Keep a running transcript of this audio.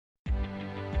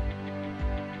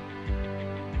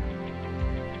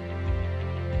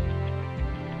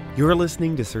You're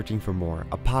listening to Searching for More,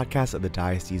 a podcast of the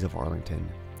Diocese of Arlington.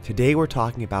 Today we're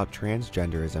talking about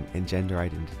transgenderism and gender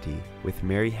identity with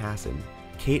Mary Hasson,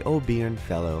 Kate O'Byrne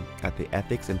Fellow at the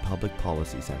Ethics and Public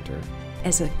Policy Center.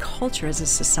 As a culture, as a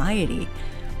society,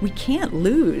 we can't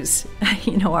lose,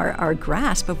 our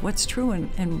grasp of what's true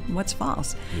and what's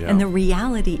false. Yeah. And the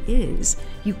reality is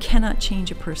you cannot change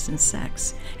a person's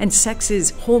sex. And sex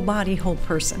is whole body, whole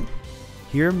person.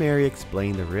 Hear Mary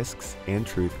explain the risks and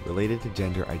truth related to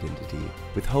gender identity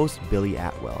with host Billy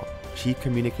Atwell, Chief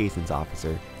Communications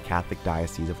Officer, Catholic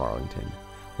Diocese of Arlington.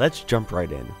 Let's jump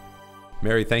right in.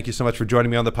 Mary, thank you so much for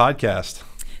joining me on the podcast.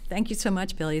 Thank you so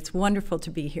much, Billy. It's wonderful to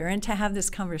be here and to have this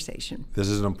conversation. This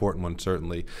is an important one,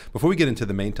 certainly. Before we get into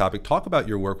the main topic, talk about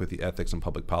your work with the Ethics and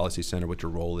Public Policy Center, what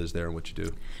your role is there and what you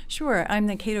do. Sure. I'm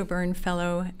the Kate O'Byrne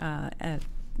Fellow at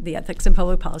the Ethics and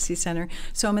Public Policy Center.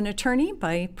 So I'm an attorney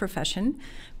by profession,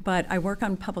 but I work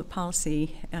on public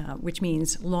policy, which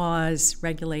means laws,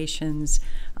 regulations,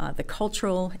 the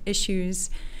cultural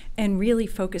issues, and really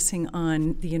focusing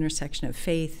on the intersection of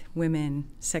faith,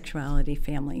 women, sexuality,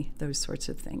 family, those sorts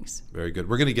of things. Very good.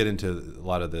 We're going to get into a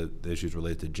lot of the issues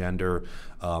related to gender,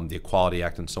 the Equality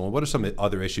Act, and so on. What are some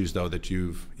other issues, though, that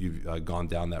you've gone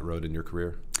down that road in your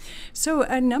career? So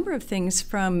a number of things,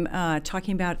 from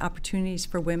talking about opportunities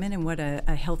for women and what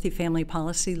a healthy family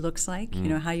policy looks like,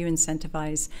 how you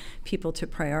incentivize people to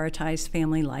prioritize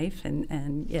family life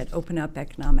and yet open up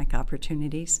economic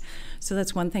opportunities. So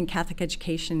that's one thing. Catholic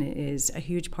education is a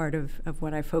huge part of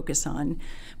what I focus on,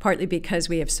 partly because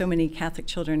we have so many Catholic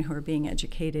children who are being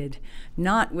educated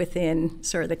not within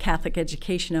sort of the Catholic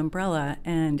education umbrella,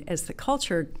 and as the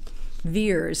culture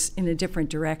veers in a different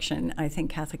direction, I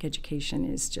think Catholic education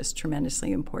is just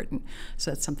tremendously important. So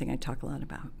that's something I talk a lot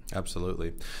about.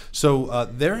 Absolutely. So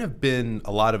there have been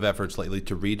a lot of efforts lately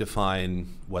to redefine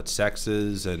what sex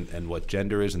is and what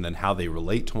gender is, and then how they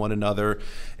relate to one another,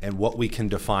 and what we can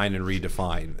define and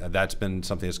redefine. That's been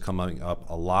something that's coming up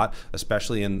a lot,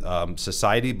 especially in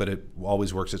society, but it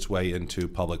always works its way into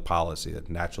public policy.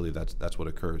 Naturally, that's what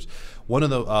occurs. One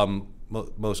of the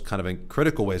most kind of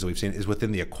critical ways that we've seen is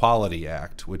within the Equality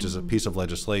Act, which is a piece of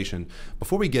legislation.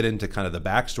 Before we get into kind of the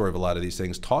backstory of a lot of these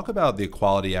things, talk about the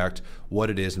Equality Act, what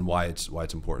it is and why it's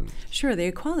important. Sure. The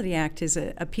Equality Act is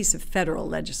a piece of federal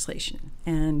legislation,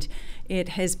 and it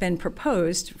has been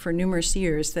proposed for numerous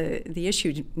years. The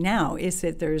issue now is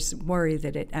that there's worry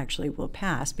that it actually will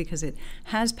pass, because it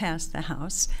has passed the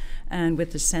House, and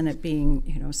with the Senate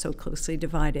being so closely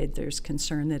divided, there's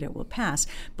concern that it will pass.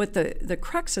 But the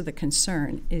crux of the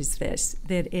concern is this,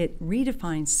 that it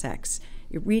redefines sex.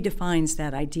 It redefines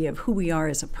that idea of who we are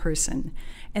as a person.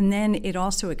 And then it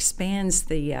also expands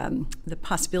the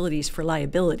possibilities for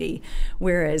liability,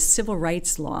 whereas civil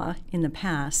rights law in the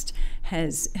past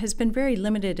has been very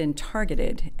limited and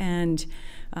targeted. And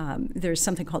there's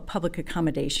something called public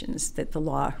accommodations that the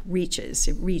law reaches.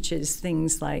 It reaches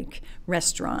things like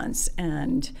restaurants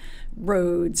and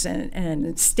roads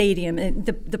and stadium, and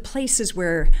the places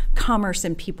where commerce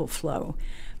and people flow.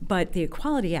 But the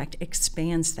Equality Act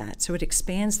expands that. So it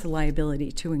expands the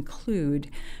liability to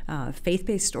include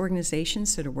faith-based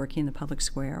organizations that are working in the public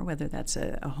square, whether that's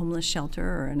a homeless shelter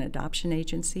or an adoption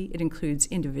agency. It includes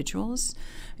individuals.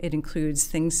 It includes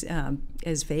things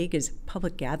as vague as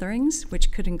public gatherings,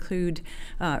 which could include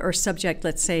or subject,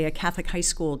 let's say, a Catholic high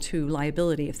school to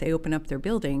liability if they open up their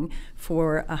building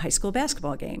for a high school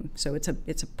basketball game. So it's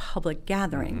a public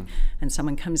gathering, and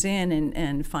someone comes in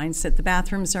and finds that the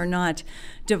bathrooms are not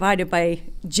divided by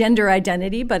gender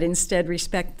identity, but instead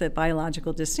respect the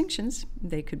biological distinctions,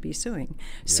 they could be suing. Yeah.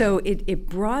 So it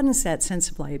broadens that sense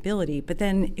of liability, but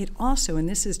then it also, and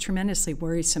this is tremendously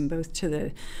worrisome both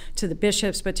to the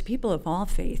bishops, but to people of all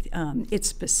faith, it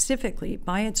specifically,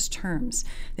 by its terms,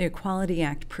 the Equality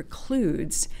Act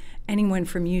precludes anyone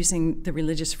from using the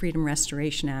Religious Freedom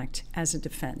Restoration Act as a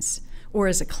defense or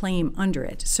as a claim under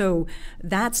it. So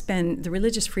that's been the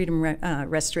Religious Freedom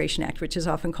Restoration Act, which is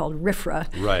often called RFRA,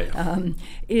 right.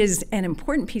 Is an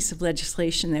important piece of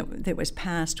legislation that was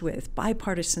passed with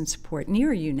bipartisan support,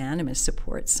 near unanimous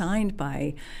support, signed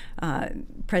by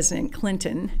President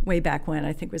Clinton way back when,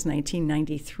 I think it was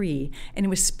 1993, and it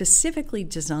was specifically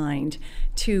designed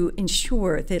to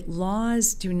ensure that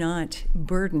laws do not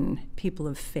burden people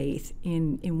of faith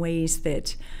in ways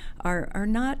that are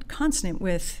not consonant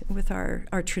with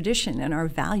our tradition and our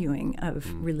valuing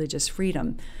of religious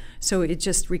freedom. So it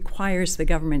just requires the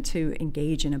government to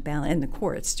engage in and the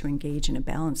courts to engage in a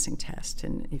balancing test.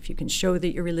 And if you can show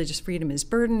that your religious freedom is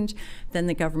burdened, then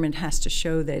the government has to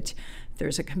show that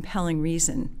there's a compelling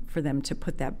reason for them to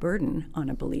put that burden on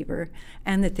a believer,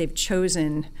 and that they've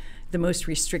chosen the most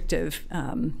restrictive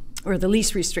or the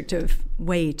least restrictive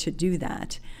way to do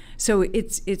that. So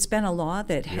it's been a law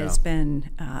that has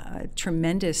been a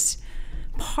tremendous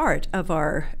part of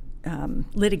our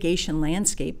litigation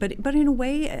landscape, but in a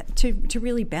way to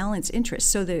really balance interests.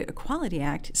 So the Equality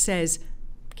Act says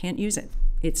can't use it.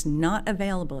 It's not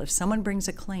available. If someone brings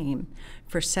a claim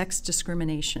for sex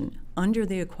discrimination under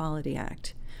the Equality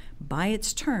Act, by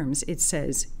its terms, it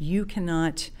says you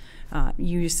cannot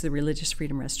use the Religious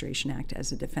Freedom Restoration Act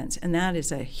as a defense. And that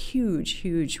is a huge,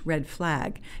 huge red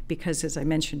flag because, as I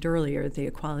mentioned earlier, the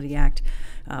Equality Act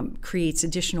creates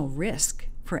additional risk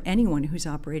for anyone who's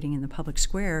operating in the public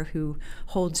square who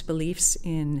holds beliefs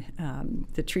in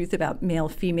the truth about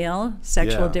male-female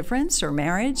sexual difference or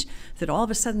marriage, that all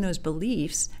of a sudden those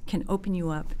beliefs can open you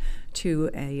up to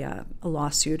a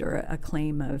lawsuit or a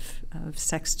claim of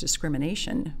sex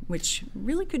discrimination, which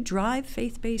really could drive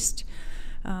faith-based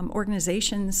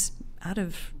organizations out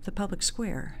of the public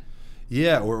square.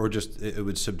 Yeah, or just it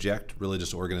would subject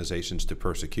religious organizations to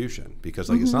persecution because,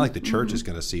 like, it's not like the church is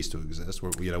going to cease to exist.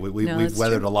 We've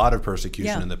weathered a lot of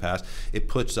persecution in the past. It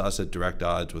puts us at direct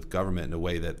odds with government in a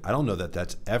way that I don't know that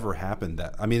that's ever happened.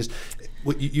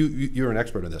 You're an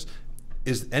expert on this.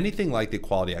 Is anything like the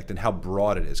Equality Act and how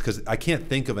broad it is? Because I can't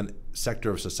think of a sector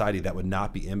of society that would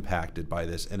not be impacted by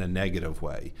this in a negative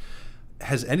way.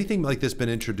 Has anything like this been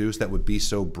introduced that would be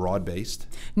so broad-based?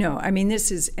 No, I mean, this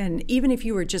is, and even if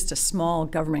you were just a small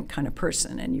government kind of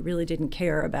person and you really didn't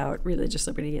care about religious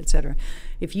liberty, et cetera,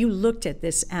 if you looked at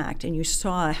this act and you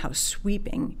saw how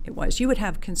sweeping it was, you would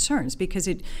have concerns because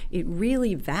it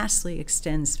really vastly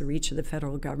extends the reach of the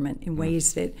federal government in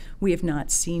ways that we have not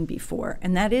seen before.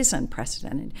 And that is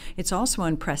unprecedented. It's also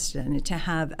unprecedented to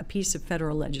have a piece of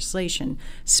federal legislation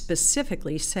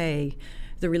specifically say,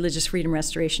 the Religious Freedom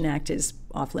Restoration Act is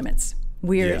off limits.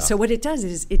 So what it does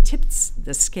is it tips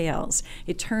the scales.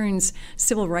 It turns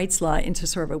civil rights law into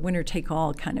sort of a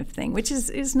winner-take-all kind of thing, which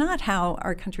is not how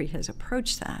our country has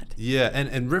approached that. Yeah,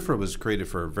 and RFRA was created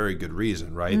for a very good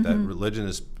reason, right? That religion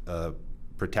is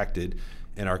protected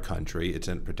in our country. It's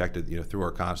protected, through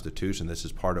our Constitution. This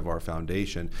is part of our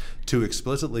foundation. To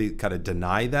explicitly kind of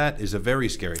deny that is a very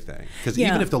scary thing. Because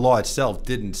even if the law itself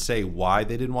didn't say why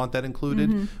they didn't want that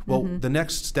included, the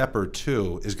next step or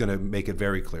two is going to make it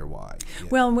very clear why. Yeah.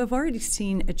 Well, we've already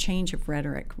seen a change of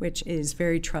rhetoric, which is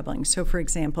very troubling. So, for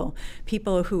example,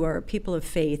 people who are people of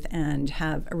faith and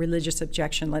have a religious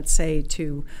objection, let's say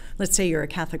you're a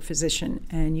Catholic physician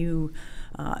and you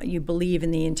believe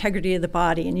in the integrity of the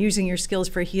body and using your skills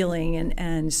for healing,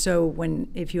 and so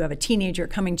if you have a teenager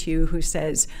coming to you who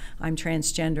says, I'm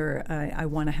transgender, I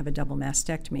want to have a double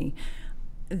mastectomy,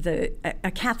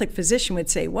 a Catholic physician would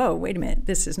say, whoa, wait a minute,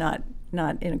 this is not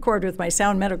in accord with my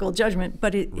sound medical judgment,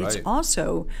 but it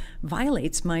also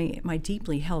violates my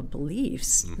deeply held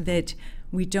beliefs that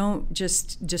we don't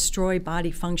just destroy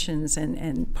body functions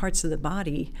and parts of the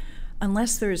body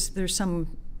unless there's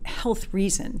some health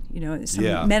reason,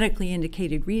 some medically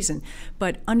indicated reason.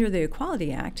 But under the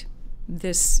Equality Act,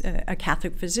 a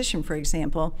Catholic physician, for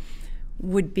example,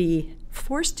 would be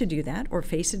forced to do that or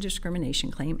face a discrimination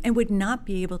claim and would not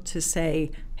be able to say,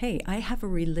 hey, I have a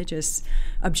religious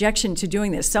objection to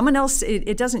doing this. Someone else,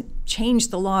 it doesn't change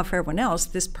the law for everyone else.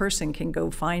 This person can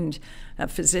go find a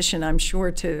physician, I'm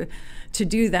sure, to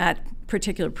do that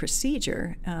particular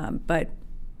procedure. But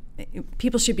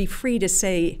people should be free to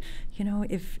say,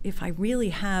 if I really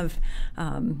have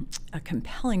a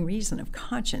compelling reason of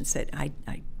conscience that I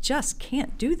just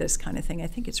can't do this kind of thing, I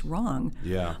think it's wrong.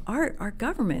 Yeah. Our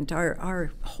government,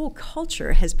 our whole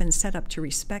culture has been set up to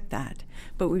respect that.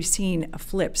 But we've seen a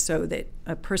flip, so that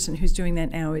a person who's doing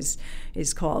that now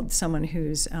is called someone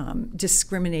who's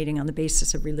discriminating on the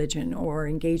basis of religion or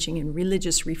engaging in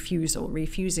religious refusal,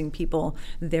 refusing people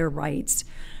their rights,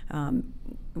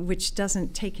 which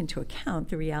doesn't take into account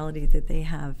the reality that they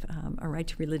have a right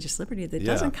to religious liberty that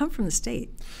doesn't come from the state.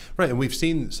 Right, and we've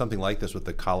seen something like this with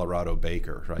the Colorado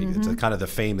baker, right? It's kind of the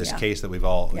famous case that we've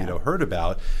all heard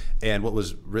about. And what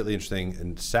was really interesting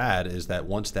and sad is that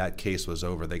once that case was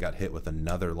over, they got hit with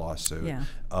another lawsuit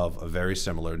of a very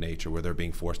similar nature where they're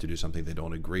being forced to do something they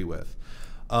don't agree with.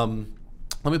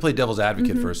 Let me play devil's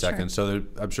advocate for a second. Sure. So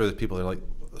I'm sure that people are like,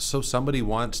 so somebody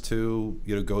wants to,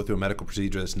 go through a medical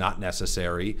procedure that's not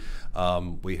necessary.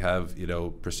 We have,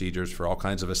 procedures for all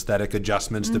kinds of aesthetic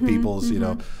adjustments to people's,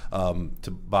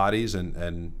 to bodies,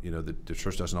 and the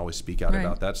church doesn't always speak out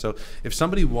about that. So if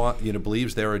somebody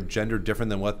believes they're a gender different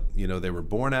than what, they were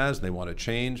born as, and they want to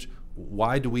change,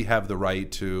 why do we have the right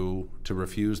to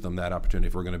refuse them that opportunity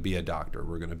if we're going to be a doctor,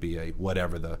 we're going to be a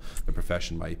whatever the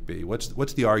profession might be?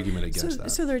 What's the argument against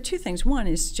that? So there are two things. One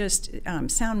is just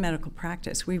sound medical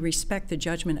practice. We respect the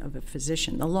judgment of a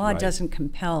physician. The law doesn't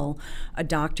compel a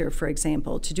doctor, for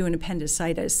example, to do an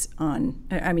appendicitis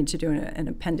to do an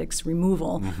appendix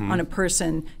removal on a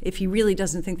person if he really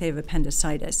doesn't think they have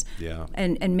appendicitis. Yeah.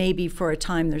 And maybe for a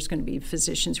time there's going to be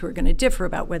physicians who are going to differ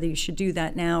about whether you should do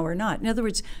that now or not. In other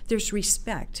words, there's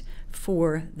respect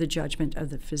for the judgment of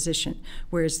the physician,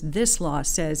 whereas this law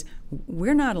says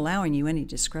we're not allowing you any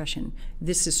discretion.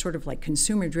 This is sort of like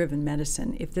consumer-driven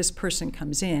medicine. If this person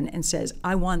comes in and says,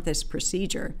 I want this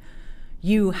procedure,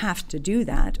 you have to do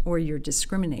that or you're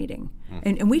discriminating.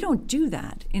 And we don't do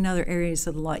that in other areas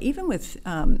of the law. Even with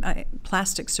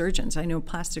plastic surgeons, I know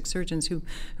plastic surgeons who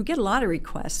get a lot of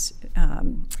requests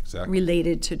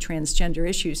related to transgender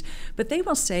issues, but they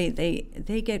will say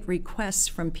they get requests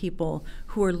from people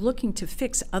who are looking to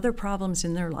fix other problems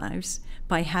in their lives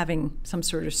by having some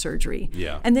sort of surgery.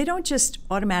 Yeah. And they don't just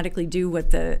automatically do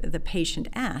what the patient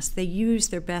asks. They use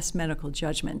their best medical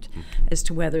judgment as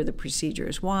to whether the procedure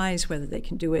is wise, whether they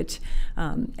can do it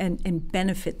and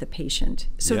benefit the patient.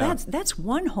 So that's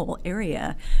one whole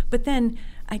area. But then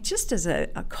just as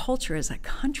a culture, as a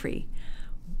country,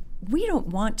 we don't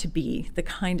want to be the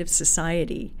kind of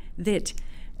society that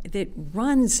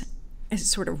runs as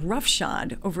sort of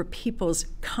roughshod over people's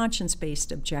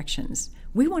conscience-based objections.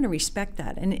 We want to respect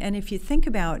that. And if you think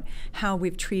about how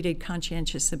we've treated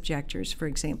conscientious objectors, for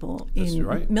example,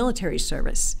 in military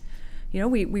service,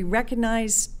 we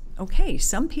recognize, okay,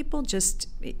 some people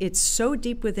it's so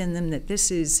deep within them that this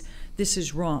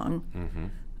is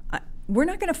wrong. We're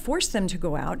not going to force them to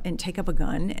go out and take up a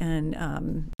gun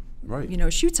and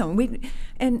shoot someone.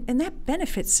 And that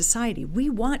benefits society. We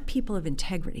want people of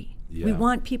integrity. Yeah. We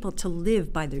want people to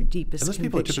live by their deepest convictions. And those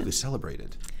people are typically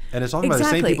celebrated. And it's often by the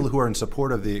same people who are in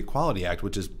support of the Equality Act,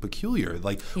 which is peculiar.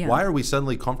 Why are we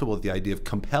suddenly comfortable with the idea of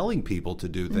compelling people to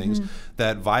do things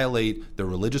that violate their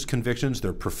religious convictions,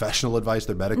 their professional advice,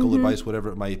 their medical advice, whatever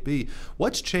it might be?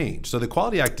 What's changed? So the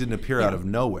Equality Act didn't appear out of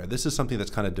nowhere. This is something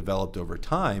that's kind of developed over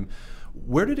time.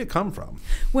 Where did it come from?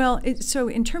 Well, so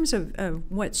in terms of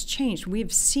what's changed,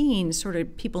 we've seen sort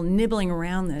of people nibbling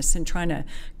around this and trying to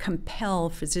compel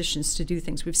physicians to do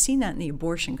things. We've seen that in the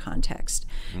abortion context.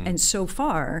 And so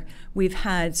far, we've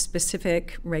had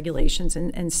specific regulations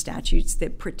and statutes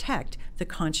that protect the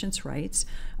conscience rights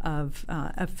of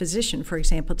a physician, for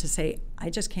example, to say,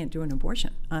 I just can't do an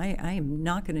abortion. I am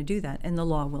not going to do that, and the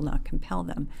law will not compel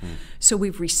them. So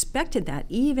we've respected that,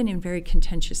 even in very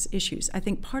contentious issues. I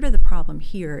think part of the problem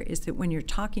here is that when you're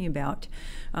talking about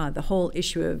the whole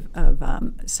issue of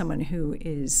someone who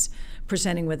is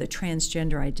presenting with a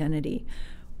transgender identity,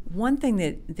 one thing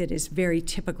that is very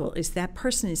typical is that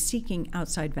person is seeking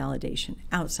outside validation,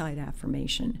 outside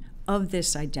affirmation of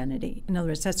this identity. In other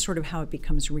words, that's sort of how it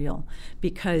becomes real,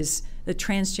 because the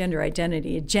transgender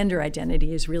identity, gender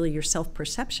identity, is really your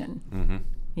self-perception.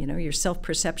 Your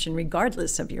self-perception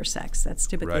regardless of your sex. That's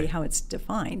typically how it's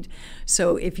defined.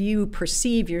 So if you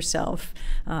perceive yourself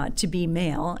to be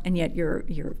male and yet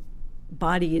your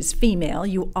body is female,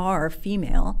 you are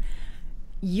female,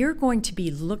 you're going to be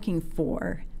looking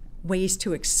for ways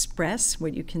to express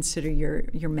what you consider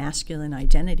your masculine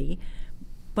identity,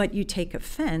 but you take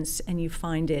offense and you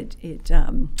find it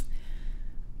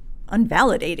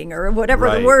unvalidating, or whatever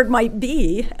the word might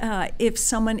be,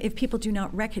 if people do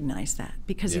not recognize that.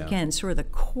 Because again, sort of the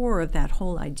core of that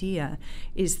whole idea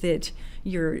is that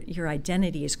your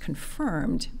identity is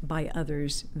confirmed by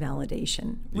others'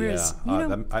 validation. Whereas,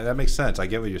 that makes sense. I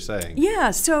get what you're saying.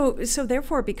 Yeah, so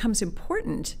therefore it becomes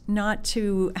important not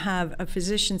to have a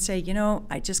physician say,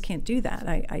 I just can't do that.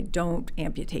 I don't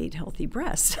amputate healthy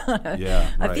breasts.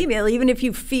 A female, even if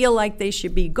you feel like they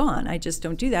should be gone, I just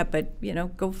don't do that. But,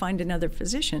 go find another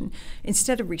physician.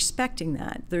 Instead of respecting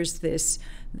that, there's this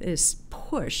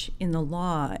push in the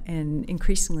law and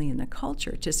increasingly in the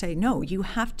culture to say, no, you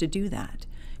have to do that.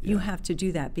 You have to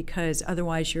do that because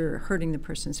otherwise you're hurting the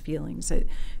person's feelings,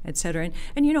 et cetera.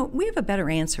 And we have a better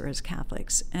answer as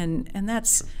Catholics, and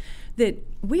that's that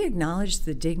we acknowledge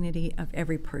the dignity of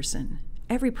every person.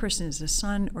 Every person is a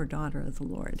son or daughter of the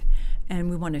Lord, and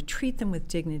we want to treat them with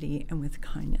dignity and with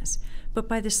kindness. But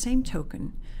by the same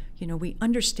token, we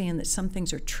understand that some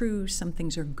things are true, some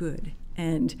things are good,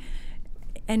 and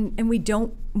And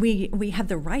we have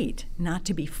the right not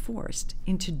to be forced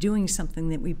into doing something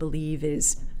that we believe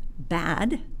is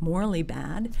bad, morally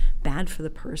bad for the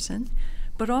person,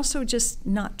 but also just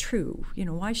not true.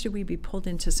 Why should we be pulled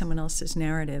into someone else's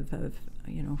narrative of,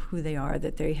 who they are,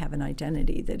 that they have an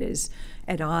identity that is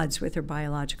at odds with their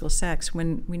biological sex,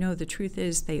 when we know the truth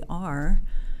is they are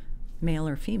male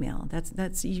or female. That's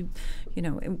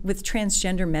with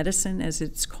transgender medicine, as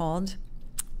it's called,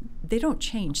 they don't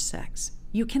change sex.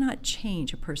 You cannot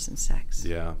change a person's sex.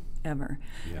 Yeah. Ever.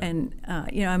 Yeah. And,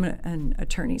 I'm an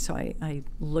attorney, so I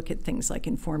look at things like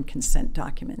informed consent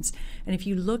documents. And if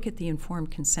you look at the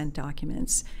informed consent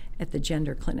documents at the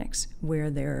gender clinics where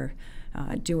they're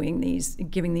giving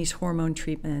these hormone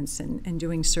treatments and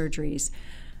doing surgeries,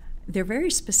 they're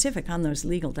very specific on those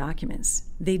legal documents.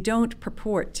 They don't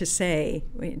purport to say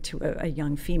to a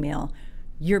young female,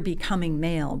 you're becoming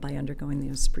male by undergoing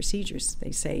those procedures.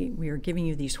 They say, we are giving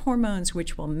you these hormones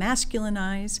which will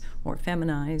masculinize or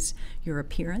feminize your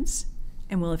appearance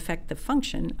and will affect the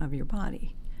function of your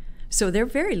body. So they're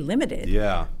very limited.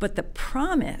 Yeah. But the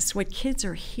promise, what kids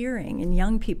are hearing, and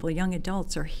young people, young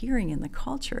adults are hearing in the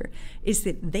culture, is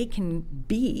that they can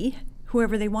be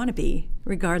whoever they want to be,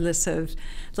 regardless of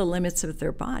the limits of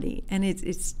their body. And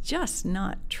it's just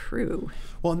not true.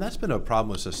 Well, and that's been a problem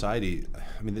with society.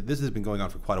 I mean, this has been going on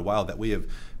for quite a while, that we have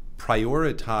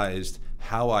prioritized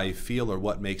how I feel or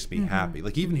what makes me happy.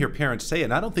 Like, even hear parents say it,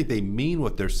 and I don't think they mean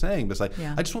what they're saying, but it's like,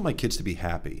 I just want my kids to be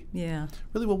happy. Yeah.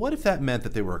 Really, well, what if that meant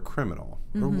that they were a criminal?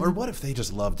 Or what if they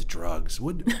just loved drugs?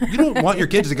 You don't want your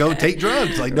kids to go take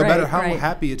drugs, like, no matter how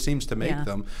happy it seems to make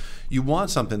them. You want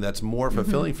something that's more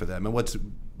fulfilling for them. And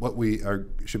what we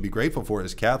should be grateful for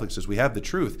as Catholics is we have the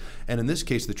truth. And in this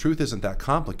case, the truth isn't that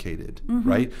complicated,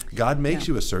 right? God makes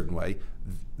you a certain way.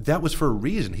 That was for a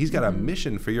reason. He's got a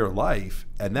mission for your life,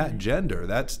 and that gender,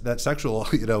 that sexual,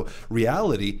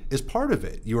 reality is part of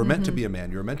it. You were meant to be a man.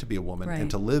 You were meant to be a woman,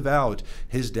 and to live out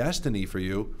His destiny for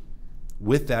you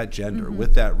with that gender,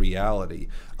 with that reality.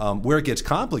 Where it gets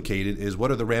complicated is, what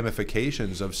are the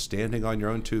ramifications of standing on your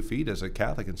own 2 feet as a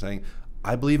Catholic and saying,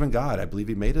 I believe in God, I believe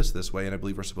He made us this way, and I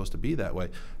believe we're supposed to be that way.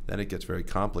 Then it gets very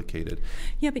complicated.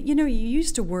 Yeah, but you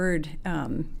used a word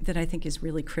that I think is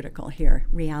really critical here,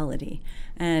 reality.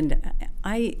 And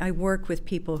I work with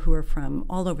people who are from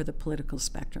all over the political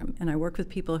spectrum, and I work with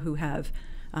people who have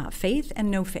faith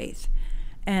and no faith.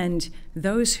 And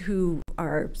those who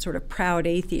are sort of proud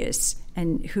atheists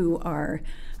and who are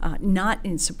not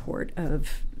in support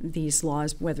of these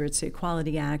laws, whether it's the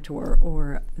Equality Act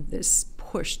or this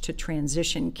push to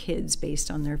transition kids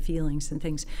based on their feelings and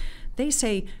things, they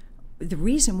say the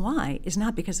reason why is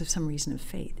not because of some reason of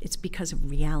faith. It's because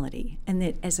of reality. And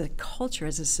that as a culture,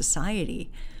 as a society,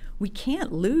 we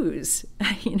can't lose,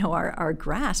 our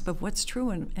grasp of what's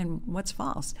true and what's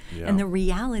false. Yeah. And the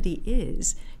reality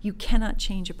is you cannot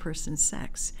change a person's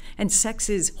sex. And sex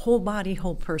is whole body,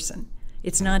 whole person.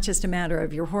 It's not just a matter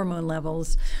of your hormone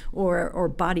levels or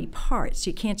body parts.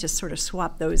 You can't just sort of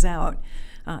swap those out.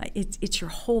 It's your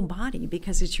whole body,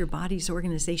 because it's your body's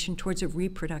organization towards a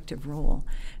reproductive role.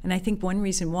 And I think one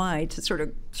reason why, to sort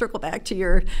of circle back to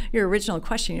your original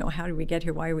question, how did we get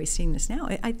here? Why are we seeing this now?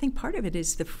 I think part of it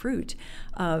is the fruit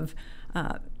of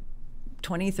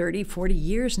 20, 30, 40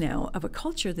 years now of a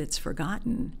culture that's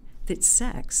forgotten that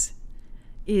sex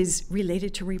is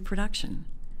related to reproduction.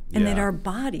 And that our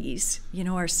bodies,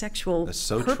 our sexual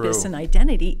purpose and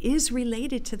identity is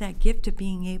related to that gift of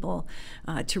being able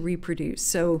to reproduce.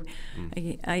 So,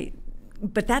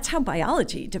 but that's how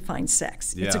biology defines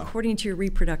sex. Yeah. It's according to your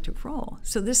reproductive role.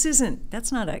 So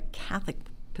that's not a Catholic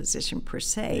position per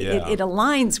se. Yeah. It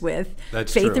aligns with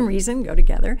faith and reason go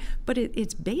together, but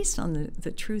it's based on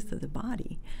the truth of the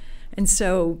body. And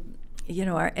so,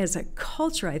 as a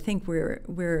culture, I think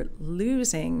we're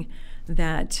losing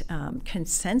that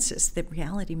consensus that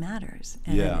reality matters,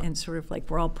 and sort of like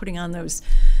we're all putting on those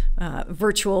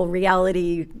virtual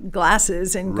reality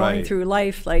glasses and going through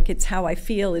life like it's how I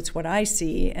feel, it's what I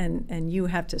see, and you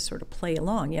have to sort of play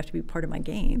along. You have to be part of my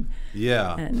game,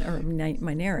 or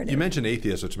my narrative. You mentioned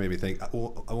atheists, which made me think.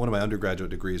 One of my undergraduate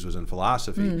degrees was in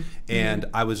philosophy, and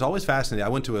I was always fascinated. I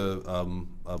went to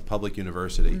a public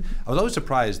university. I was always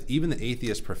surprised, even the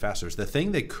atheist professors, the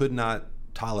thing they could not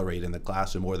tolerate in the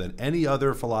classroom more than any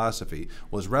other philosophy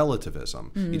was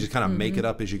relativism. You just kind of make it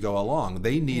up as you go along.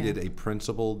 They needed a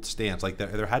principled stance. Like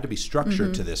there had to be structure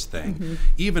to this thing,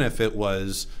 even if it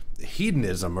was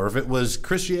hedonism or if it was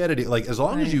Christianity. Like, as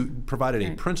long as you provided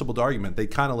a principled argument, they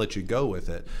kind of let you go with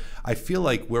it. I feel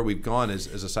like where we've gone as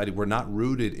a society, we're not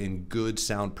rooted in good,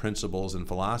 sound principles and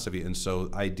philosophy. And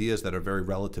so ideas that are very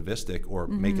relativistic or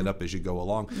make it up as you go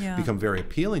along become very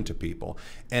appealing to people.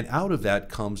 And out of that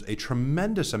comes a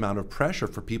tremendous amount of pressure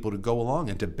for people to go along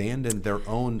and to abandon their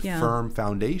own firm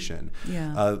foundation.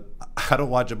 I don't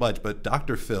watch it much, but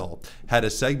Dr. Phil had a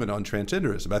segment on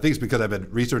transgenderism. I think it's because I've been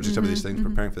researching some of these things,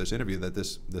 preparing for this interview, that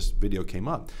this video came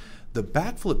up. The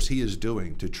backflips he is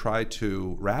doing to try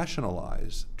to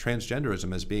rationalize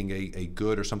transgenderism as being a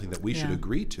good or something that we should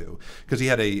agree to, because he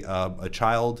had a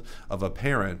child of a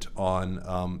parent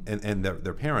on and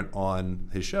their parent on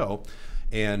his show,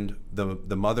 and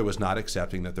the mother was not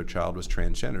accepting that their child was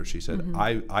transgender. She said,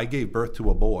 I gave birth to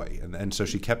a boy. And so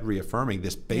she kept reaffirming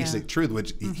this basic truth,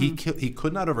 which he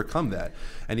could not overcome that.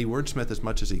 And he wordsmithed as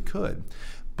much as he could.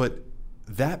 But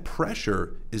that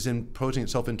pressure is imposing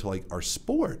itself into like our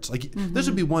sports. Like this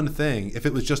would be one thing if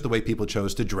it was just the way people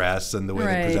chose to dress and the way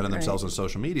they presented themselves on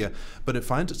social media, but it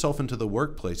finds itself into the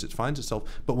workplace. It finds itself,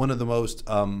 but one of the most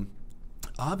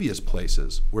obvious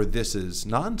places where this is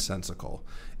nonsensical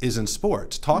is in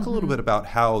sports. Talk a little bit about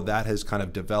how that has kind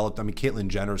of developed. I mean, Caitlyn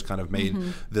Jenner's kind of made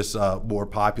this more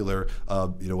popular,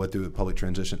 went through the public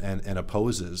transition and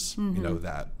opposes,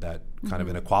 that kind of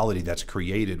inequality that's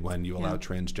created when you allow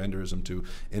transgenderism to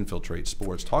infiltrate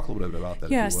sports. Talk a little bit about that.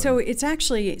 Yeah, so it's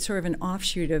actually sort of an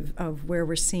offshoot of where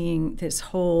we're seeing this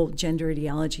whole gender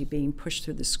ideology being pushed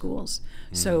through the schools.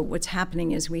 So what's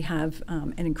happening is we have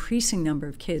an increasing number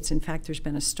of kids. In fact, there's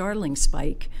been a startling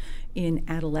spike in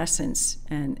adolescents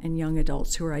and young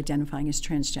adults who are identifying as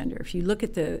transgender. If you look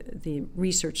at the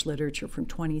research literature from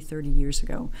 20, 30 years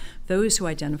ago, those who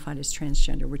identified as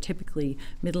transgender were typically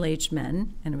middle-aged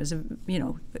men, and it was a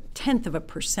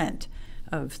 0.1%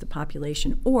 of the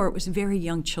population, or it was very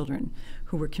young children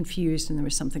who were confused and there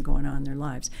was something going on in their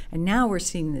lives. And now we're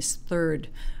seeing this third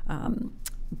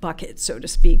bucket, so to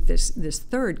speak, this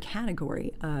third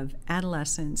category of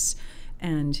adolescents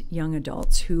and young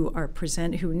adults who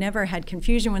never had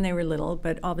confusion when they were little,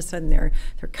 but all of a sudden they're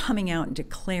coming out and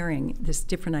declaring this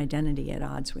different identity at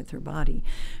odds with their body.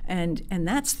 And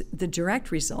that's the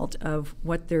direct result of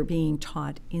what they're being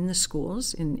taught in the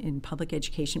schools, in public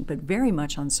education, but very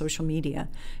much on social media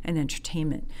and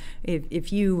entertainment.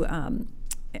 If you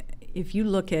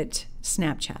look at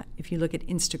Snapchat, if you look at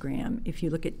Instagram, if you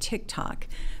look at TikTok,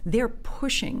 they're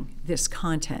pushing this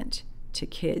content to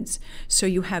kids. So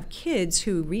you have kids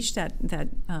who reach that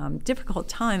difficult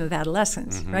time of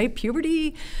adolescence, right?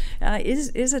 Puberty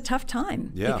is a tough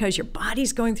time because your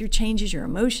body's going through changes, your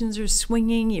emotions are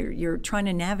swinging, you're trying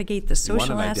to navigate the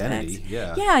social aspects.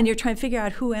 And you're trying to figure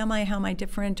out who am I, how am I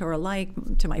different or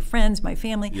alike to my friends, my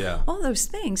family, all those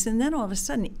things. And then all of a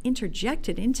sudden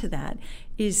interjected into that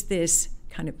is this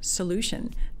kind of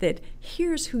solution that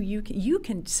here's who you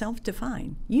can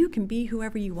self-define. You can be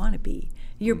whoever you want to be.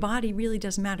 Your body really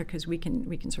doesn't matter because we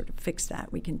can sort of fix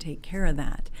that. We can take care of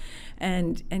that.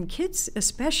 And kids,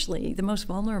 especially the most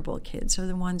vulnerable kids, are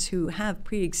the ones who have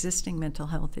pre-existing mental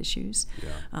health issues.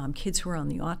 Kids who are on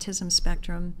the autism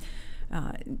spectrum.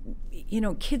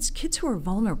 Kids who are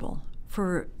vulnerable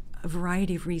for a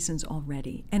variety of reasons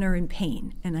already and are in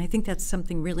pain. And I think that's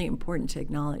something really important to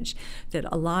acknowledge, that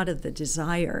a lot of the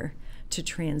desire to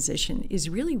transition is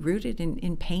really rooted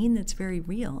in pain that's very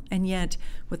real. And yet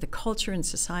what the culture and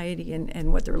society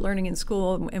and what they're learning in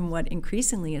school and what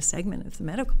increasingly a segment of the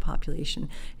medical population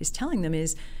is telling them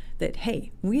is that,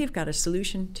 hey, we've got a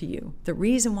solution to you. The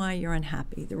reason why you're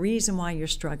unhappy, the reason why you're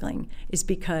struggling is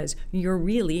because you're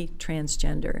really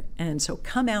transgender. And so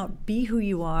come out, be who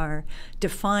you are,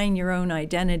 define your own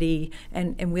identity,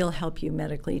 and we'll help you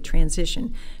medically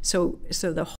transition. So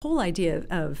the whole idea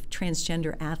of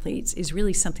transgender athletes is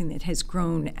really something that has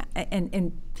grown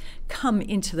and come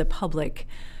into the public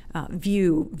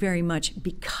view very much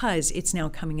because it's now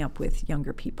coming up with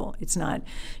younger people. It's not,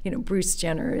 Bruce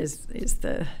Jenner is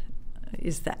the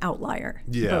outlier.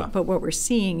 But what we're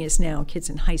seeing is now kids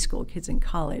in high school, kids in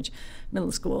college,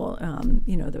 middle school,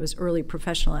 those early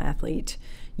professional athlete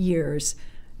years.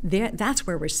 That's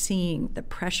where we're seeing the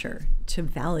pressure to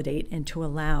validate and to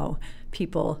allow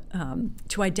people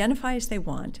to identify as they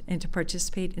want and to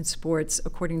participate in sports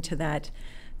according to that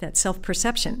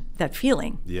self-perception, that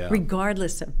feeling,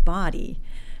 regardless of body.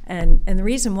 And the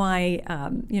reason why,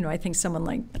 I think someone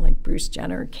like Bruce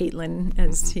Jenner, Caitlyn,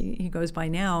 as he goes by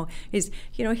now, is,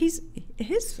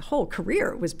 his whole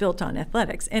career was built on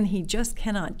athletics, and he just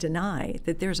cannot deny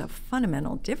that there's a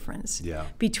fundamental difference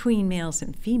between males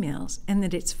and females, and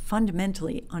that it's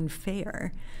fundamentally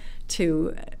unfair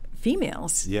to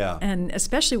females. Yeah. And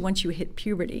especially once you hit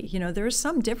puberty. There are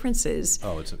some differences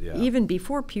even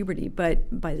before puberty,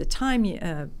 but by the time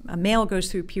a male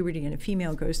goes through puberty and a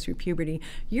female goes through puberty,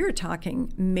 you're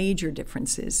talking major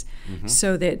differences.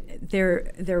 So that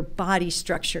their body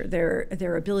structure,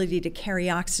 their ability to carry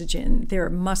oxygen, their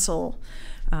muscle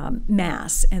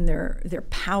mass, and their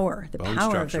power, the bone power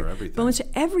structure, of their everything. bones,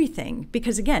 everything.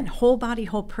 Because again, whole body,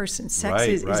 whole person. Sex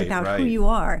is about who you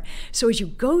are. So as you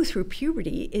go through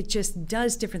puberty, it just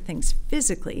does different things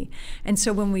physically. And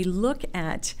so when we look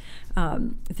at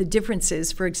the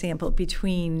differences, for example,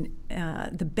 between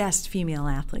the best female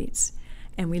athletes,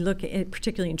 and we look at it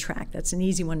particularly in track, that's an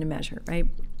easy one to measure, right?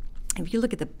 If you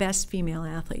look at the best female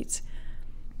athletes,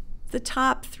 the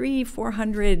top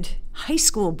 300-400 high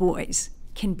school boys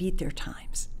can beat their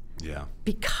times. Yeah.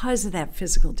 Because of that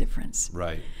physical difference.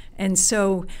 Right. And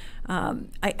so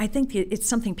I think it's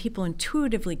something people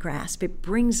intuitively grasp. It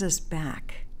brings us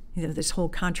back. This whole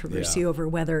controversy over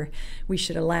whether we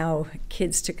should allow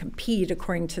kids to compete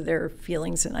according to their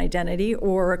feelings and identity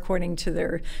or according to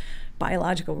their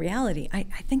biological reality. I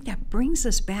think that brings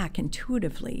us back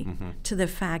intuitively to the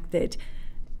fact that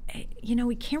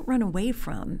we can't run away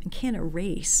from and can't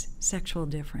erase sexual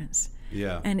difference.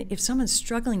 Yeah. And if someone's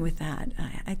struggling with that,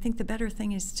 I think the better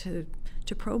thing is to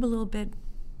probe a little bit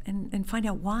and find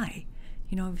out why.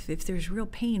 If there's real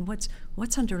pain,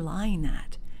 what's underlying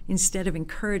that? Instead of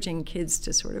encouraging kids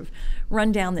to sort of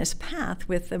run down this path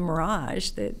with the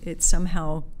mirage that it's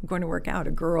somehow going to work out.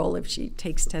 A girl, if she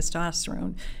takes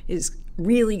testosterone, is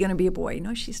really going to be a boy.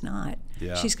 No, she's not.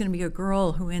 Yeah. She's going to be a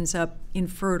girl who ends up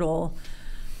infertile,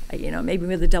 maybe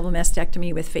with a double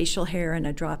mastectomy with facial hair and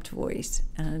a dropped voice.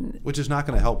 Which is not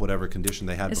going to help whatever condition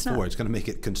they had before. It's going to make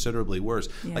it considerably worse.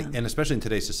 Yeah. And especially in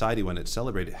today's society when it's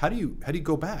celebrated, how do you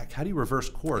go back? How do you reverse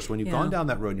course when you've gone down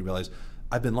that road and you realize,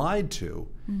 I've been lied to?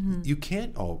 You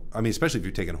can't, especially if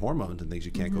you're taking hormones and things,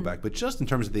 you can't go back. But just in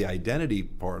terms of the identity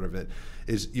part of it,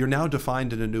 is you're now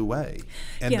defined in a new way.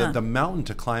 And the mountain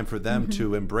to climb for them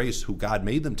to embrace who God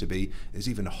made them to be is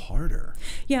even harder.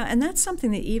 Yeah, and that's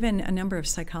something that even a number of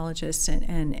psychologists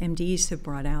and MDs have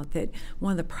brought out, that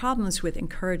one of the problems with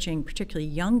encouraging particularly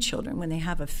young children when they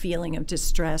have a feeling of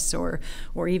distress or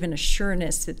even a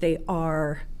sureness that they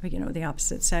are, the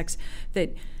opposite sex,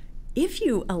 that if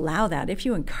you allow that, if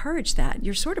you encourage that,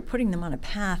 you're sort of putting them on a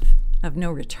path of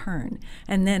no return.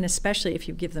 And then especially if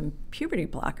you give them puberty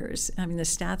blockers, the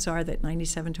stats are that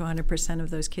 97 to 100% of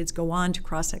those kids go on to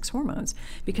cross-sex hormones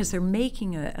because they're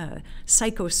making a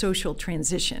psychosocial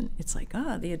transition. It's like,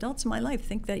 the adults in my life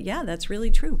think that, that's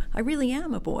really true. I really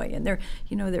am a boy. And they're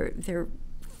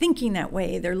thinking that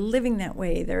way, they're living that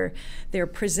way, they're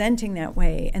presenting that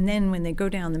way. And then when they go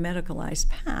down the medicalized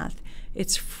path,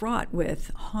 it's fraught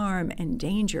with harm and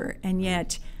danger, and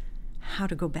yet how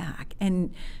to go back.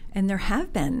 And there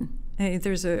have been,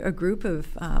 there's a group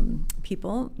of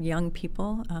people, young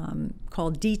people,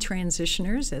 called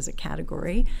detransitioners as a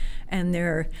category, and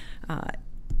they're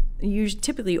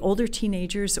typically older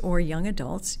teenagers or young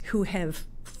adults who have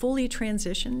fully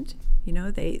transitioned.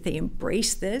 They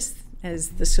embrace this as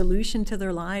the solution to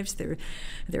their lives,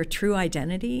 their true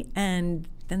identity, and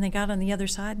then they got on the other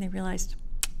side and they realized,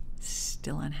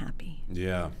 still unhappy.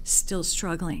 Yeah. Still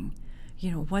struggling.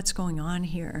 What's going on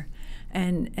here?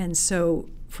 And so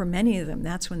for many of them,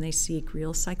 that's when they seek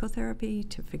real psychotherapy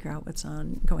to figure out what's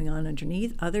going on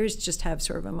underneath. Others just have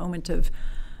sort of a moment of,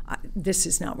 this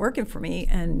is not working for me,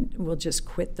 and will just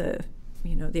quit the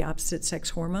opposite sex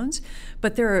hormones.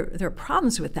 But there are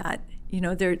problems with that.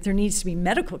 There needs to be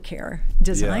medical care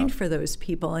designed for those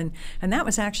people, and that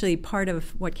was actually part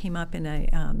of what came up in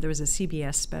there was a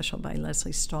CBS special by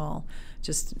Leslie Stahl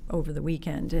just over the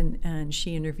weekend, and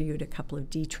she interviewed a couple of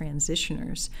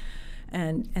detransitioners,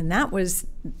 and that was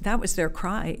their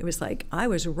cry. It was like, I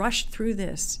was rushed through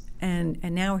this, and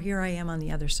now here I am on the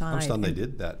other side. I'm stunned they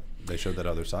did that. They showed that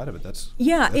other side of it. That's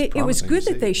it was good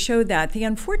that they showed that. The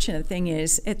unfortunate thing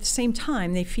is, at the same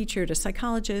time, they featured a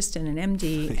psychologist and an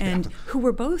MD, and who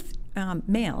were both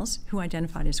males who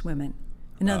identified as women.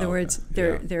 In other words,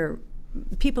 they're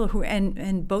people who,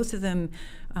 and both of them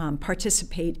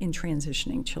participate in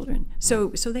transitioning children. So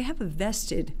they have a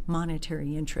vested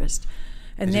monetary interest.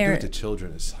 And to do it to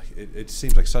children, it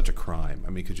seems like such a crime.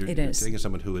 Because you're taking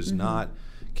someone who is not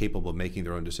capable of making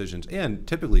their own decisions, and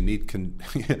typically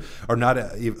are not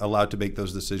allowed to make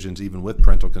those decisions even with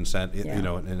parental consent. In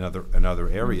other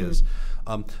areas.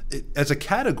 As a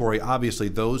category, obviously,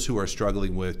 those who are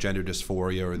struggling with gender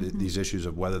dysphoria or these issues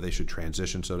of whether they should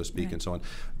transition, so to speak, Right. and so on,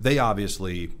 they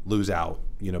obviously lose out,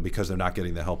 because they're not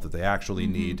getting the help that they actually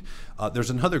need. There's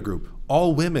another group.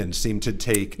 All women seem to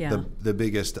take the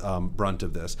biggest brunt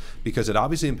of this because it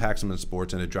obviously impacts them in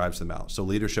sports and it drives them out. So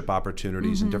leadership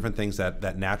opportunities and different things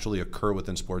that naturally occur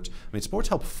within sports. I mean, sports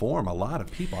help form a lot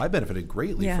of people. I benefited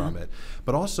greatly from it.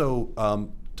 But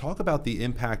also, talk about the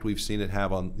impact we've seen it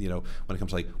have on, when it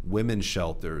comes to like women's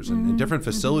shelters and different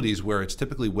facilities where it's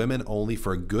typically women only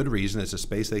for a good reason. It's a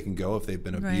space they can go if they've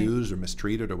been abused or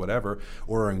mistreated or whatever,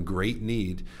 or are in great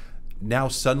need. Now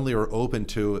suddenly are open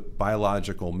to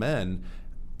biological men.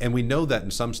 And we know that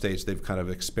in some states they've kind of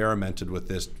experimented with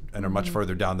this and are much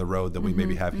further down the road than we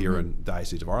maybe have here in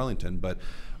Diocese of Arlington. But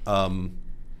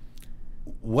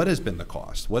what has been the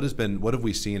cost? What have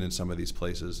we seen in some of these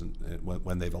places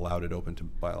when they've allowed it open to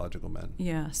biological men?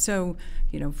 Yeah. So,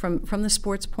 from the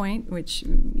sports point, which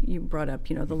you brought up,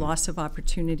 the loss of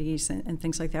opportunities and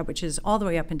things like that, which is all the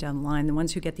way up and down the line. The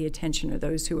ones who get the attention are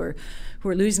those who are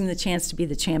losing the chance to be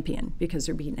the champion because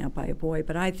they're beaten out by a boy.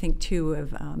 But I think too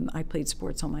of I played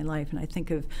sports all my life, and I think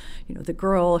of the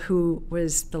girl who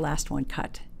was the last one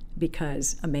cut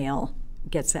because a male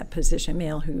gets that position, a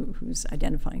male who's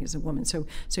identifying as a woman. So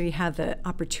you have the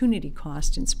opportunity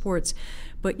cost in sports,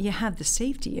 but you have the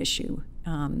safety issue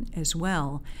as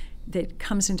well that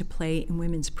comes into play in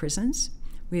women's prisons.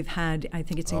 We've had, I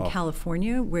think it's in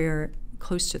California, where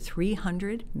close to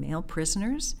 300 male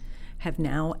prisoners have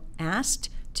now asked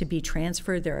to be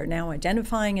transferred. They're now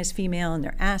identifying as female and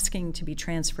they're asking to be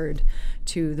transferred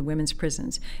to the women's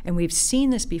prisons. And we've seen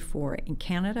this before in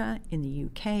Canada, in the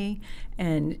UK,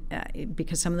 and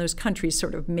because some of those countries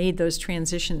sort of made those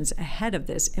transitions ahead of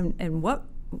this. And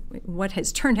what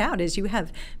has turned out is you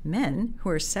have men who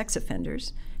are sex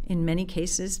offenders. In many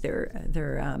cases,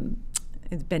 they're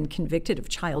been convicted of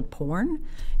child porn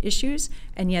issues,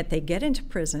 and yet they get into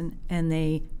prison and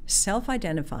they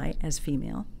self-identify as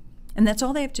female. And that's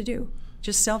all they have to do,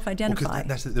 just self-identify.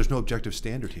 Well, there's no objective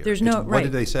standard here. There's no, right. What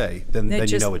did they say? Then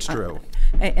you know it's true.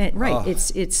 Right.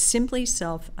 It's simply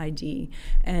self-ID.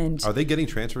 And are they getting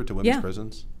transferred to women's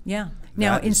prisons? Yeah.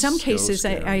 Now, in some cases, so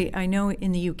I know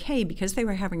in the UK, because they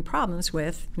were having problems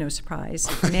with, no surprise,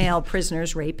 male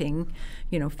prisoners raping,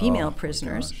 female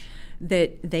prisoners,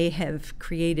 that they have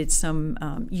created some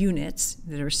units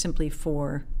that are simply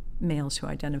for males who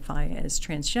identify as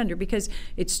transgender, because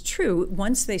it's true,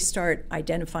 once they start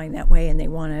identifying that way and they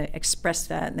want to express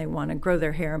that and they want to grow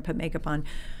their hair and put makeup on,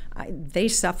 they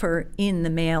suffer in the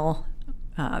male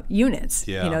units.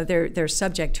 They're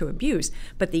subject to abuse.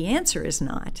 But the answer is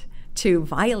not to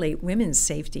violate women's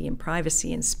safety and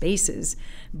privacy in spaces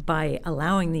by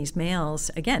allowing these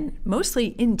males, again,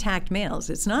 mostly intact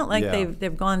males. It's not like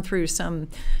they've gone through some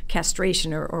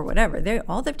castration or whatever.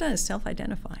 All they've done is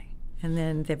self-identify. And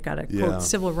then they've got a, quote,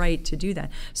 civil right to do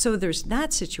that. So there's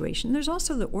that situation. There's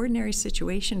also the ordinary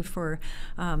situation for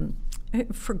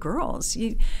girls.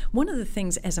 One of the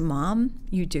things as a mom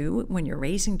you do when you're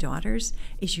raising daughters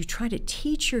is you try to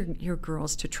teach your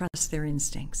girls to trust their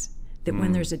instincts. That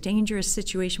when there's a dangerous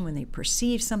situation, when they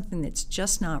perceive something that's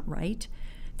just not right,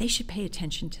 they should pay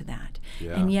attention to that.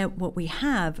 And yet what we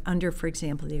have under, for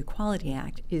example, the Equality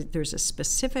Act, is there's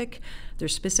specific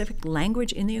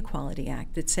language in the Equality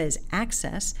Act that says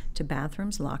access to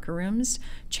bathrooms, locker rooms,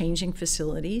 changing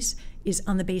facilities is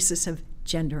on the basis of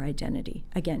gender identity.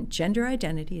 Again, gender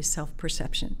identity is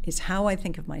self-perception, is how I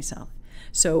think of myself.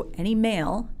 So any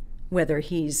male, whether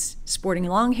he's sporting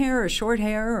long hair or short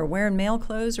hair or wearing male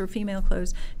clothes or female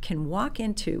clothes, can walk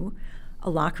into a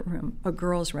locker room, a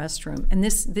girl's restroom. And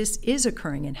this is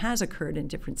occurring and has occurred in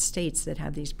different states that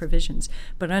have these provisions.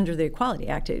 But under the Equality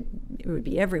Act, it would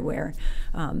be everywhere.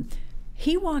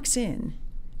 He walks in,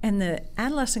 and the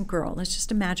adolescent girl, let's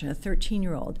just imagine a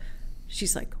 13-year-old,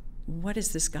 she's like, what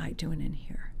is this guy doing in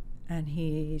here? And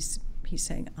he's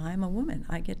saying, I'm a woman.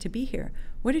 I get to be here.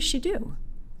 What does she do?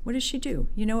 What does she do?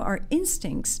 Our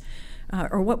instincts,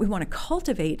 or what we want to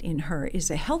cultivate in her,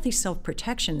 is a healthy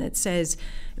self-protection that says,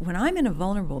 when I'm in a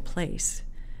vulnerable place,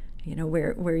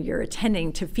 where you're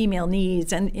attending to female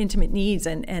needs and intimate needs,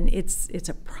 and it's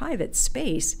a private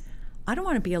space, I don't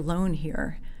want to be alone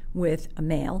here with a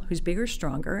male who's bigger,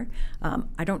 stronger.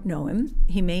 I don't know him.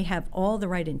 He may have all the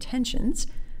right intentions,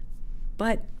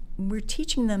 but we're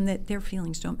teaching them that their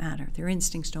feelings don't matter, their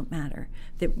instincts don't matter,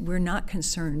 that we're not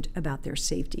concerned about their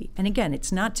safety. And again,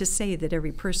 it's not to say that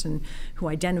every person who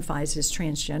identifies as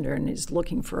transgender and is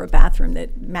looking for a bathroom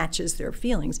that matches their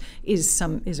feelings is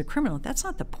a criminal. That's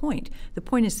not the point. The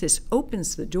point is this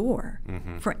opens the door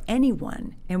for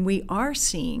anyone, and we are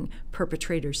seeing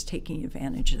perpetrators taking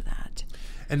advantage of that.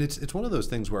 And it's one of those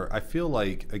things where I feel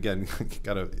like, again,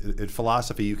 in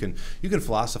philosophy, you can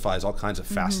philosophize all kinds of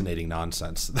fascinating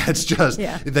nonsense. That's just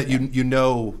that you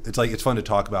know, it's like it's fun to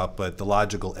talk about, but the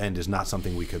logical end is not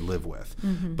something we could live with.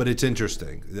 But it's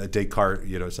interesting.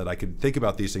 Descartes, said, I can think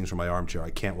about these things from my armchair. I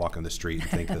can't walk on the street and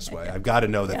think this way. I've got to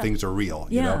know that things are real.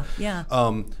 You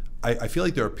know? I feel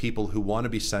like there are people who want to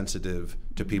be sensitive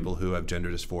to people who have gender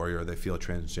dysphoria or they feel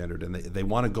transgendered, and they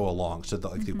want to go along. So the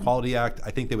Equality Act,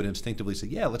 I think they would instinctively say,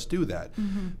 yeah, let's do that.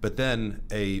 But then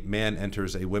a man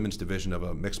enters a women's division of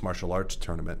a mixed martial arts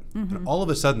tournament, and all of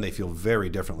a sudden they feel very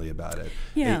differently about it.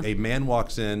 A man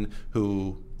walks in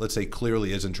who, let's say,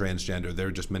 clearly isn't transgender. They're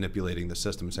just manipulating the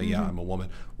system and saying, yeah, I'm a woman.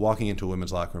 Walking into a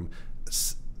women's locker room,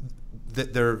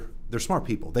 they're smart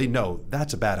people. They know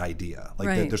that's a bad idea.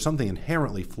 Like there's something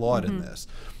inherently flawed in this,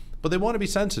 but they want to be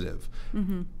sensitive.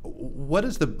 What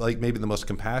is maybe the most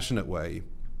compassionate way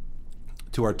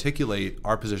to articulate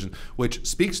our position, which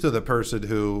speaks to the person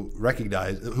who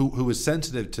who is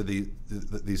sensitive to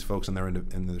these folks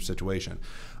in their situation,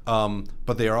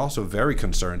 but they are also very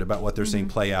concerned about what they're seeing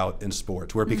play out in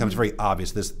sports, where it becomes very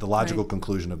obvious the logical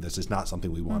conclusion of this is not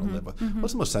something we want to live with.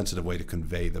 What's the most sensitive way to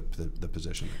convey the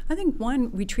position? I think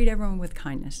one, we treat everyone with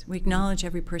kindness. We acknowledge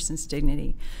every person's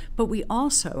dignity, but we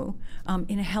also,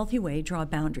 in a healthy way, draw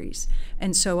boundaries.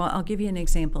 And so I'll give you an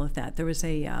example of that. There was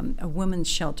a women's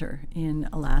shelter in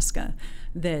Alaska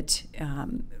that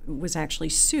was actually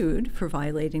sued for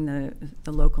violating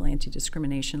the local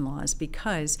anti-discrimination laws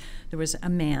because there was a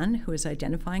man who was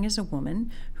identifying as a woman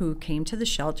who came to the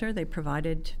shelter. They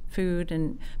provided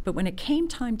food, but when it came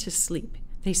time to sleep,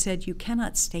 they said, you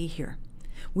cannot stay here.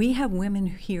 We have women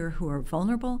here who are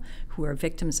vulnerable, who are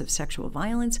victims of sexual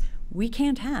violence. We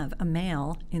can't have a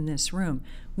male in this room.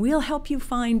 We'll help you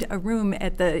find a room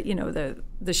at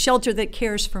the shelter that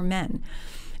cares for men.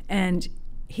 And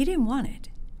he didn't want it,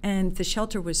 and the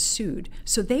shelter was sued.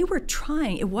 So they were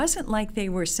trying. It wasn't like they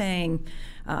were saying,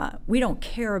 we don't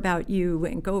care about you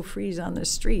and go freeze on the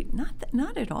street.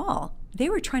 Not at all. They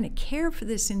were trying to care for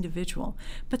this individual,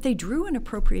 but they drew an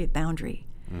appropriate boundary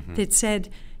that said,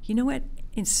 you know what,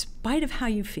 in spite of how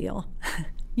you feel,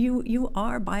 you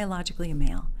are biologically a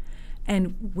male.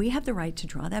 And we have the right to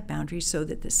draw that boundary so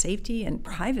that the safety and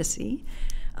privacy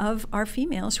of our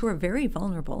females, who are very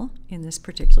vulnerable in this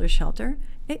particular shelter,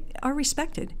 are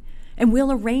respected. And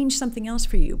we'll arrange something else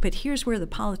for you. But here's where the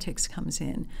politics comes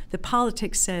in. The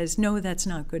politics says, no, that's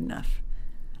not good enough.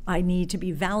 I need to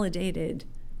be validated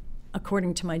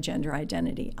according to my gender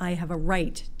identity. I have a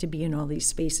right to be in all these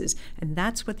spaces. And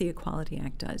that's what the Equality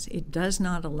Act does. It does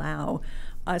not allow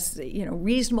us,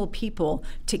 reasonable people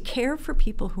to care for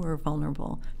people who are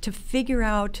vulnerable, to figure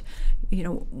out,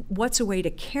 what's a way to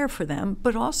care for them,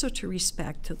 but also to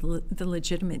respect the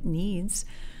legitimate needs,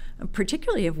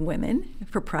 particularly of women,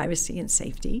 for privacy and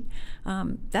safety.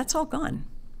 That's all gone.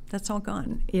 That's all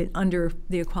gone under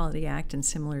the Equality Act and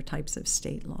similar types of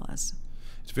state laws.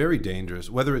 It's very dangerous.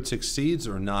 Whether it succeeds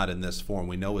or not in this form,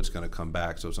 we know it's going to come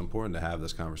back, so it's important to have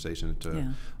this conversation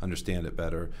to understand it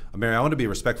better. Mary, I want to be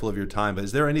respectful of your time, but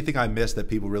is there anything I missed that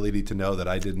people really need to know that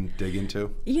I didn't dig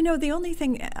into? The only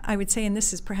thing I would say, and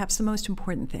this is perhaps the most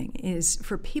important thing, is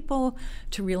for people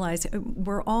to realize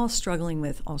we're all struggling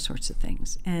with all sorts of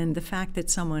things. And the fact that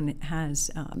someone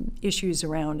has issues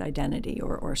around identity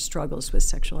or struggles with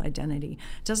sexual identity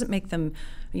doesn't make them,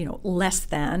 less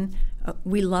than.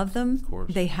 We love them. Of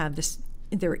course. They have this.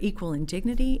 They're equal in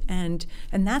dignity, and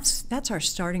that's our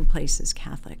starting place as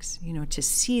Catholics. To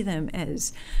see them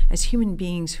as human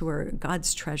beings who are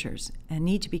God's treasures and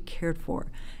need to be cared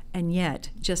for. And yet,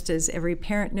 just as every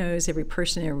parent knows, every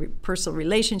person in every personal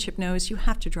relationship knows, you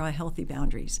have to draw healthy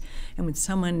boundaries. And when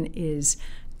someone is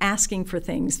asking for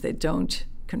things that don't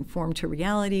conform to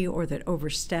reality or that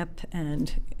overstep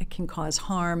and can cause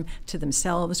harm to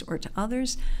themselves or to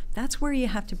others, that's where you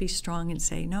have to be strong and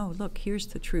say, no, look, here's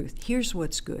the truth. Here's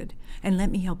what's good, and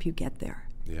let me help you get there.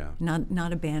 Yeah.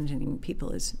 Not abandoning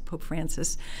people, as Pope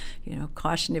Francis,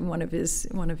 cautioned in one of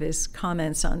his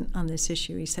comments on this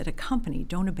issue. He said, accompany,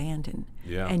 don't abandon.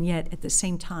 Yeah. And yet, at the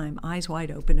same time, eyes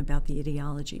wide open about the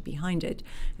ideology behind it,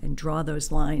 and draw those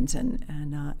lines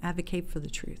and advocate for the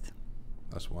truth.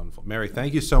 That's wonderful. Mary,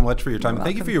 thank you so much for your time. You're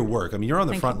Thank you for your work. I mean, you're on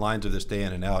the Thank front you. lines of this day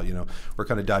in and out. You know, we're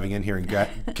kind of diving in here and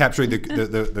capturing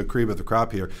the cream of the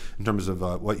crop here in terms of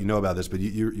what you know about this, but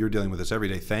you're dealing with this every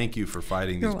day. Thank you for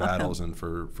fighting these battles and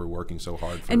for working so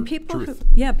hard for truth.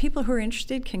 People who are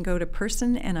interested can go to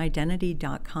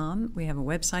personandidentity.com. We have a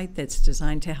website that's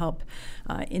designed to help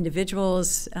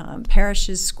individuals,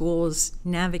 parishes, schools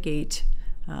navigate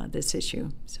this issue.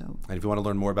 So, and if you want to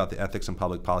learn more about the Ethics and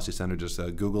Public Policy Center, just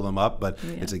Google them up. But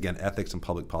it's, again, Ethics and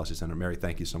Public Policy Center. Mary,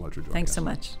 thank you so much for joining us. Thanks so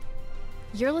much.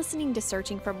 You're listening to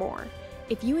Searching for More.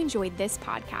 If you enjoyed this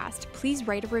podcast, please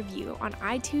write a review on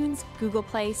iTunes, Google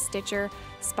Play, Stitcher,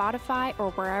 Spotify,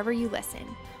 or wherever you listen.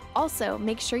 Also,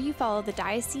 make sure you follow the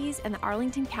Diocese and the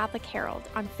Arlington Catholic Herald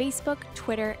on Facebook,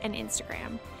 Twitter, and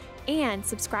Instagram. And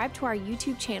subscribe to our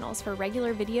YouTube channels for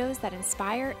regular videos that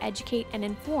inspire, educate, and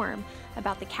inform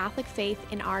about the Catholic faith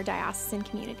in our diocesan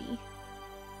community.